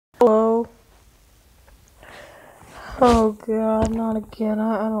Oh god, not again.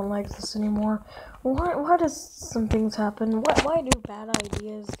 I don't like this anymore. Why does some things happen? Why do bad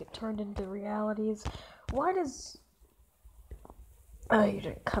ideas get turned into realities? Why does... Oh, you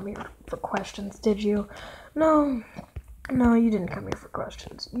didn't come here for questions, did you? No, you didn't come here for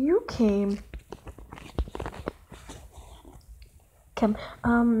questions. You came...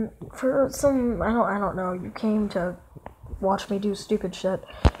 for some... I don't know. You came to watch me do stupid shit.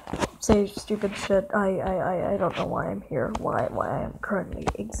 Say stupid shit. I don't know why I'm here. Why I am currently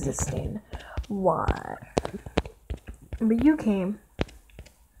existing. Why? But you came.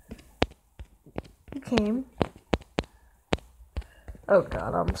 Oh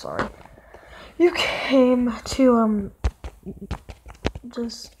god, I'm sorry. You came to,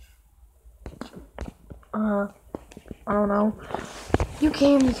 just, I don't know. You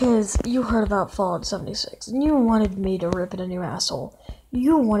came because you heard about Fallout 76, and you wanted me to rip it a new asshole.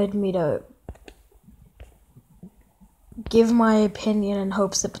 You wanted me to give my opinion in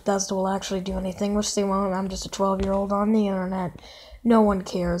hopes that Bethesda will actually do anything, which they won't. I'm just a 12-year-old on the internet. No one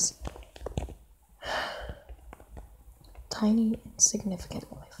cares. Tiny,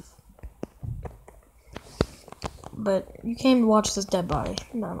 insignificant life. But you came to watch this dead body.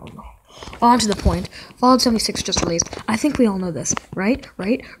 I don't know. On to the point. Fallout 76 just released. I think we all know this, right?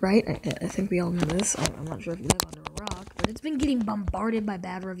 I think we all know this. I'm not sure if you live under a rock, but it's been getting bombarded by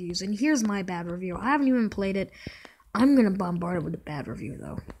bad reviews. And here's my bad review. I haven't even played it. I'm gonna bombard it with a bad review,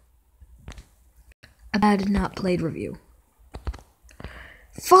 though. A bad, not played review.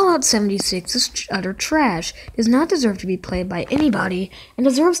 Fallout 76 is utter trash. It does not deserve to be played by anybody, and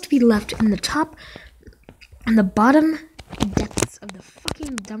deserves to be left in the bottom depths of the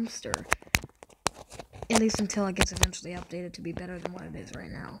fucking dumpster. At least until it gets eventually updated to be better than what it is right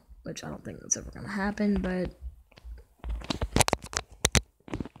now. Which I don't think that's ever gonna happen, but...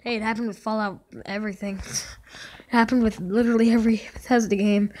 Hey, it happened with Fallout everything. It happened with literally every Bethesda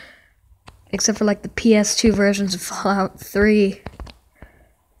game. Except for, like, the PS2 versions of Fallout 3.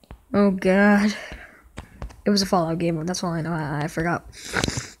 Oh, God. It was a Fallout game, that's all I know. I forgot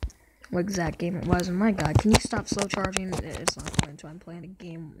what exact game it was. And my God, can you stop slow charging? It's not going to. I'm playing a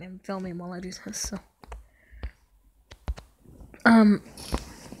game and filming while I do this, so...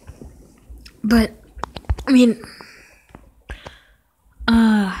 But, I mean...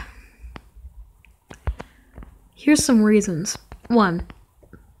 Here's some reasons. 1.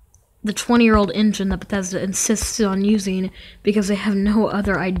 The 20-year-old engine that Bethesda insists on using because they have no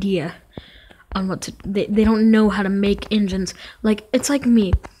other idea on what to... They don't know how to make engines. Like, it's like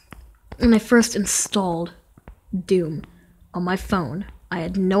me. When I first installed Doom on my phone, I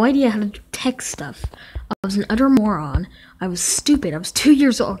had no idea how to do tech stuff. I was an utter moron. I was stupid. I was 2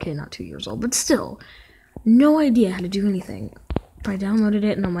 years old. Okay, not 2 years old, but still. No idea how to do anything. I downloaded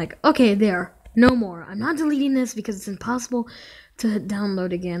it, and I'm like, okay, there. No more. I'm not deleting this because it's impossible to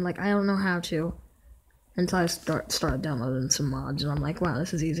download again. Like, I don't know how to. Until I start downloading some mods, and I'm like, wow,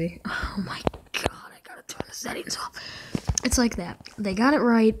 this is easy. Oh my god, I gotta turn the settings off. It's like that. They got it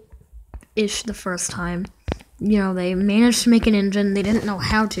right-ish the first time. You know, they managed to make an engine. They didn't know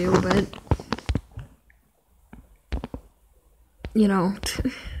how to, but... You know...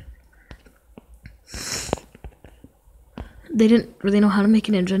 They didn't really know how to make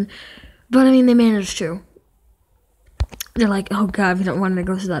an engine. But, I mean, they managed to. They're like, oh god, we don't want to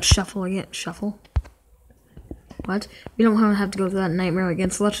go through that shuffle again. Shuffle? What? We don't want to have to go through that nightmare again,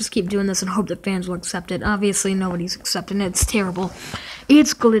 so let's just keep doing this and hope that fans will accept it. Obviously, nobody's accepting it. It's terrible.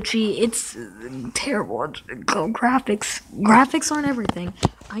 It's glitchy. It's terrible. Graphics aren't everything.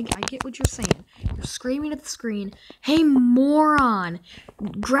 I get what you're saying. You're screaming at the screen, hey, moron!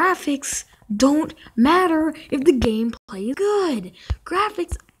 Graphics don't matter if the gameplay is good.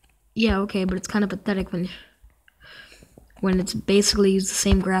 Graphics... Yeah, okay, but it's kind of pathetic when it's basically used the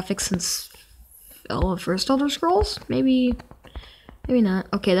same graphics since first Elder Scrolls? Maybe not.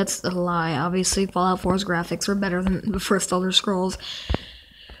 Okay, that's a lie. Obviously, Fallout 4's graphics were better than the first Elder Scrolls.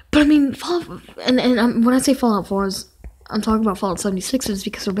 But I mean, Fallout, and when I say Fallout 4's, I'm talking about Fallout 76's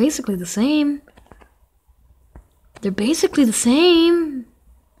because they're basically the same. They're basically the same.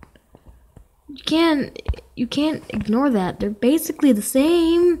 You can't ignore that. They're basically the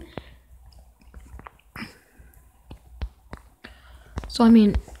same. So I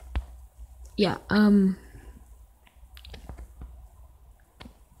mean, yeah,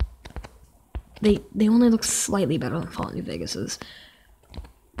 they only look slightly better than Fallout New Vegas's.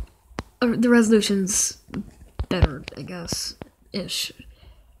 The resolution's better, I guess, ish.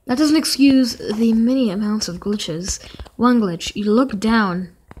 That doesn't excuse the many amounts of glitches. One glitch, you look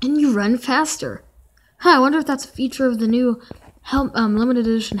down and you run faster. Huh, I wonder if that's a feature of the new limited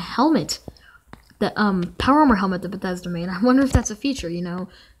edition helmet. the power armor helmet that Bethesda made. I wonder if that's a feature, you know.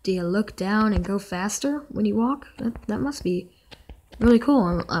 Do you look down and go faster when you walk? That must be really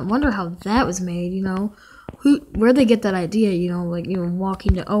cool. I wonder how that was made, you know. Where'd they get that idea, you know, like, you know,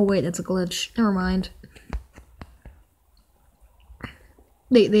 walking to, oh wait, that's a glitch. Never mind.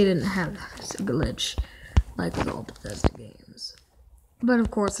 They didn't have a glitch like with all Bethesda games. But of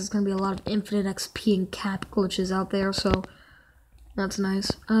course, there's gonna be a lot of infinite XP and cap glitches out there, so that's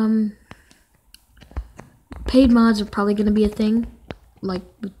nice. Paid mods are probably gonna be a thing, like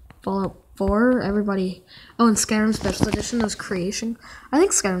with Fallout 4. Everybody, oh, and Skyrim Special Edition, those creation. I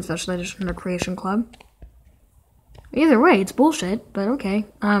think Skyrim Special Edition or Creation Club. Either way, it's bullshit, but okay.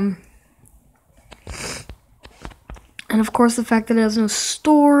 And of course, the fact that it has no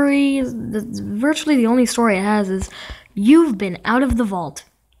story. Virtually the only story it has is, you've been out of the vault.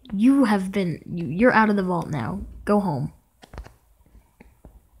 You're out of the vault now. Go home.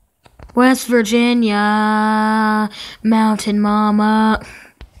 West Virginia, Mountain Mama.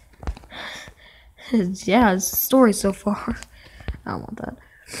 Yeah, it's a story so far. I don't want that.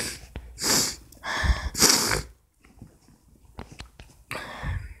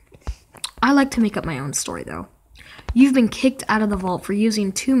 I like to make up my own story, though. You've been kicked out of the vault for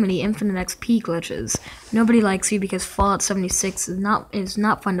using too many infinite XP glitches. Nobody likes you because Fallout 76 is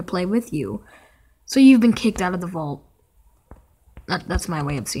not fun to play with you. So you've been kicked out of the vault. That's my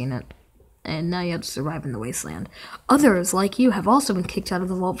way of seeing it. And now you have to survive in the wasteland. Others, like you, have also been kicked out of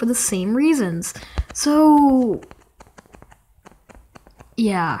the vault for the same reasons. So,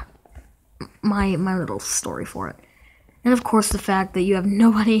 yeah, my little story for it. And of course the fact that you have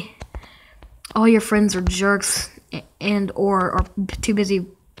nobody, all your friends are jerks and or are too busy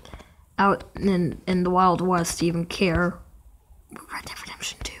out in the Wild West to even care. Red Dead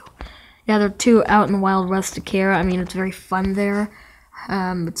Redemption 2. Yeah, they're too out in the Wild West to care. I mean, it's very fun there.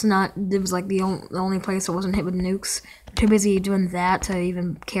 It was like the only place that wasn't hit with nukes. Too busy doing that to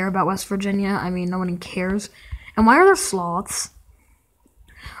even care about West Virginia. I mean, no one cares. And why are there sloths?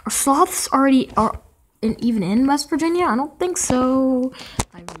 Are sloths even in West Virginia? I don't think so.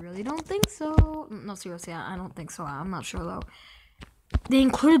 I really don't think so. No, seriously, I don't think so. I'm not sure, though. They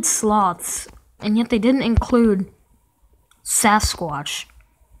included sloths, and yet they didn't include Sasquatch.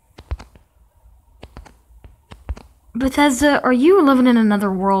 Bethesda, are you living in another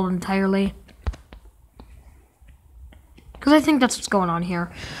world entirely? Because I think that's what's going on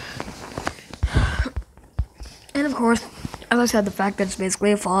here. And of course, as I said, the fact that it's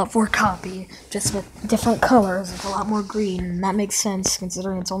basically a Fallout 4 copy, just with different colors, it's a lot more green, and that makes sense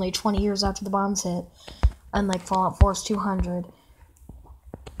considering it's only 20 years after the bombs hit, unlike Fallout 4's 200.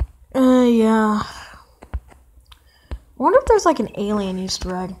 Yeah. I wonder if there's like an alien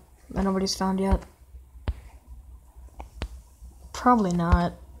Easter egg that nobody's found yet. Probably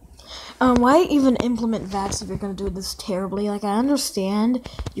not. Why even implement VATS if you're gonna do this terribly? Like, I understand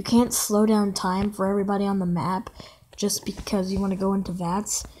you can't slow down time for everybody on the map just because you want to go into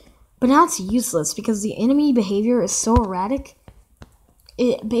VATS, but now it's useless because the enemy behavior is so erratic.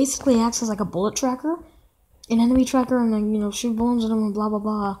 It basically acts as like a bullet tracker, an enemy tracker, and then, you know, shoot bullets at them and blah blah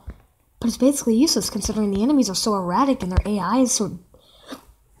blah. But it's basically useless considering the enemies are so erratic and their AI is so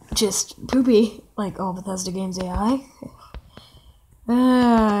just poopy, like all Bethesda games AI.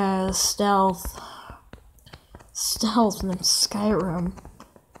 Stealth in Skyrim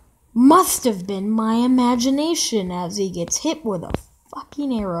must have been my imagination as he gets hit with a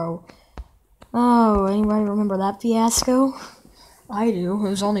fucking arrow. Oh, anybody remember that fiasco? I do. It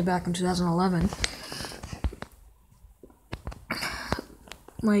was only back in 2011.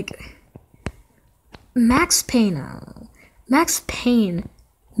 Like, Max Payne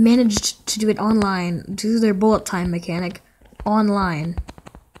managed to do it online, do their bullet time mechanic online,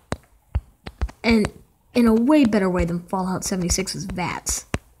 and in a way better way than Fallout 76's VATS.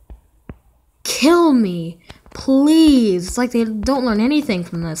 Kill me, please. It's like they don't learn anything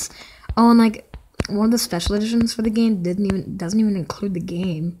from this. Oh, and like one of the special editions for the game doesn't even include the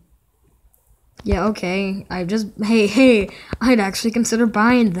game. Yeah, okay. Hey, I'd actually consider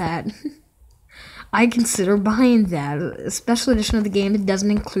buying that. I'd consider buying that. A special edition of the game that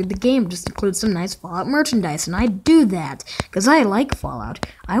doesn't include the game, just includes some nice Fallout merchandise, and I'd do that because I like Fallout.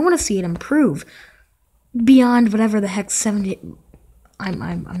 I want to see it improve beyond whatever the heck 70. I'm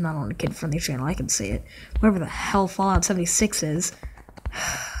not on a kid-friendly channel. I can say it. Whatever the hell Fallout 76 is.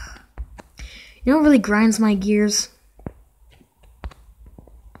 You know what really grinds my gears?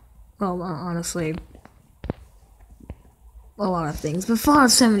 Well, honestly, a lot of things, but Fallout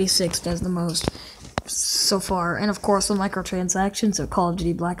 76 does the most so far. And of course, the microtransactions that Call of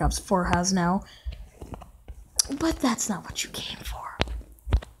Duty Black Ops 4 has now. But that's not what you came for.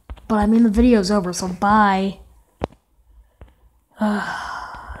 But I mean, the video's over, so bye.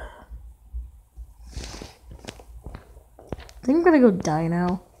 I think I'm gonna go die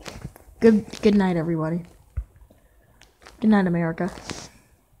now. Good night, everybody. Good night, America.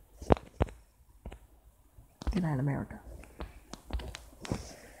 Good night, America.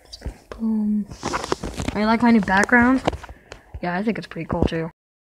 Boom. I like my new background. Yeah, I think it's pretty cool too.